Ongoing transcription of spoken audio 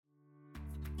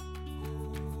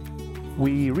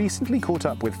We recently caught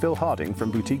up with Phill from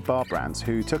Boutique Bar Brands,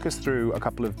 who took us through a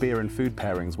couple of beer and food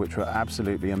pairings which were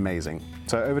absolutely amazing.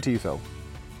 So over to you, Phill.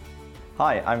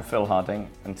 Hi, I'm Phill,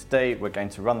 and today we're going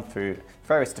to run through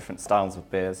various different styles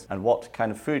of beers and what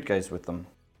kind of food goes with them.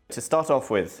 To start off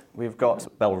with, we've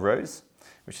got Belle Rose,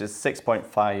 which is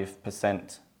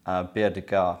 6.5% beer de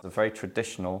gar, a very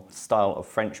traditional style of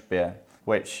French beer,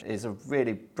 which is a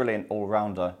really brilliant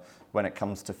all-rounder when it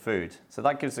comes to food. So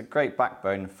that gives a great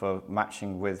backbone for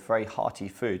matching with very hearty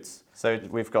foods. So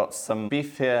we've got some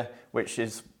beef here, which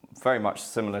is very much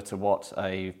similar to what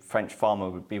a French farmer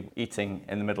would be eating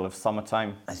in the middle of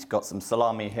summertime. It's got some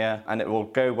salami here, and it will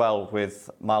go well with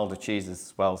milder cheeses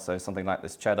as well, so something like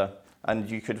this cheddar.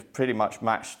 And you could pretty much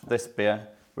match this beer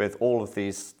with all of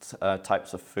these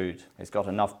types of food. It's got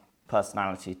enough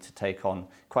personality to take on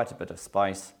quite a bit of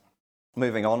spice.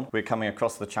 Moving on, we're coming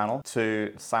across the channel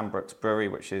to Sandbrook's Brewery,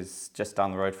 which is just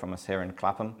down the road from us here in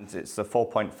Clapham. It's a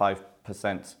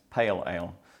 4.5% pale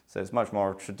ale. So it's much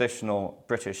more traditional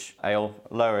British ale,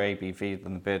 lower ABV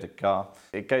than the beer de gar.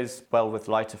 It goes well with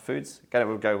lighter foods. Again, it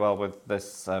will go well with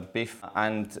this beef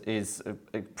and is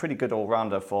a pretty good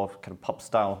all-rounder for kind of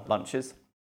pub-style lunches.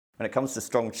 When it comes to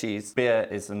strong cheese, beer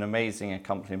is an amazing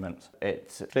accompaniment.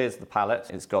 It clears the palate.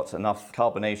 It's got enough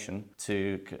carbonation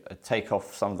to take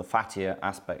off some of the fattier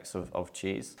aspects of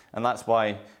cheese. And that's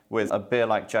why with a beer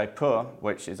like Jaipur,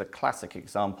 which is a classic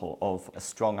example of a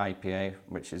strong IPA,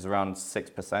 which is around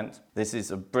 6%, this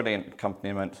is a brilliant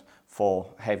accompaniment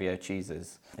for heavier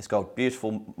cheeses. It's got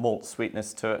beautiful malt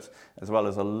sweetness to it, as well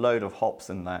as a load of hops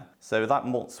in there. So that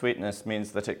malt sweetness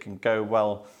means that it can go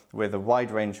well with a wide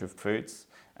range of foods.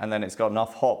 And then it's got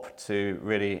enough hop to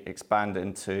really expand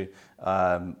into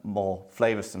more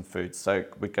flavoursome foods. So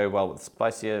it would go well with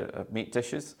spicier meat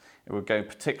dishes. It would go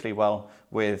particularly well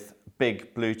with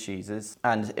big blue cheeses.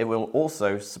 And it will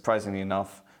also, surprisingly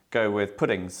enough, go with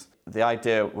puddings. The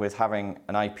idea with having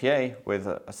an IPA with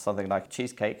something like a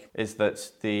cheesecake is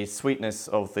that the sweetness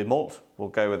of the malt will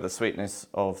go with the sweetness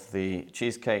of the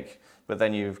cheesecake, but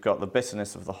then you've got the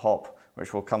bitterness of the hop,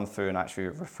 which will come through and actually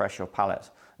refresh your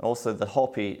palate. Also, the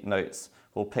hoppy notes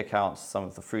will pick out some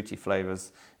of the fruity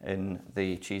flavours in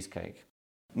the cheesecake.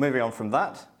 Moving on from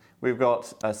that, we've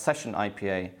got a session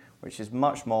IPA, which is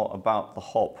much more about the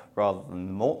hop rather than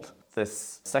the malt.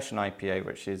 This session IPA,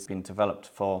 which has been developed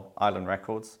for Island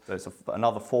Records, so it's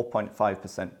another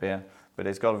 4.5% beer, but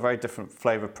it's got a very different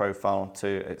flavour profile to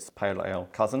its pale ale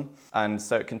cousin. And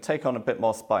so it can take on a bit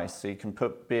more spice, so you can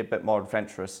be a bit more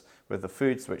adventurous with the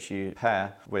foods which you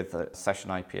pair with the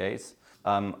session IPAs.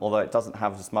 Although it doesn't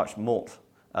have as much malt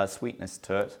sweetness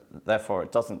to it, therefore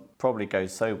it doesn't probably go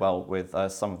so well with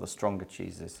some of the stronger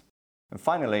cheeses. And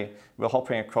finally, we're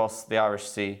hopping across the Irish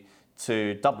Sea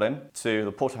to Dublin, to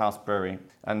the Porterhouse Brewery,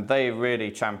 and they really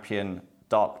champion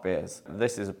dark beers.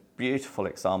 This is a beautiful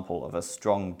example of a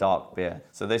strong dark beer.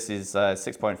 So this is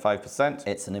 6.5%,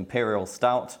 it's an imperial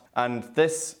stout, and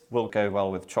this will go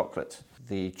well with chocolate.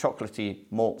 The chocolatey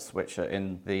malts which are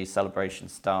in the Celebration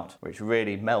Stout, which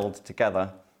really meld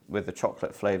together with the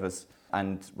chocolate flavours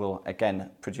and will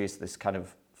again produce this kind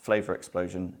of flavour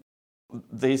explosion.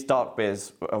 These dark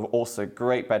beers are also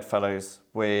great bedfellows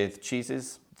with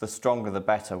cheeses. The stronger the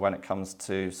better when it comes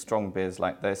to strong beers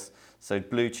like this. So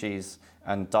blue cheese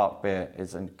and dark beer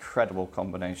is an incredible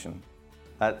combination.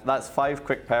 That's 5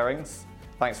 quick pairings.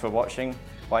 Thanks for watching.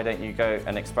 Why don't you go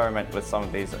and experiment with some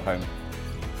of these at home?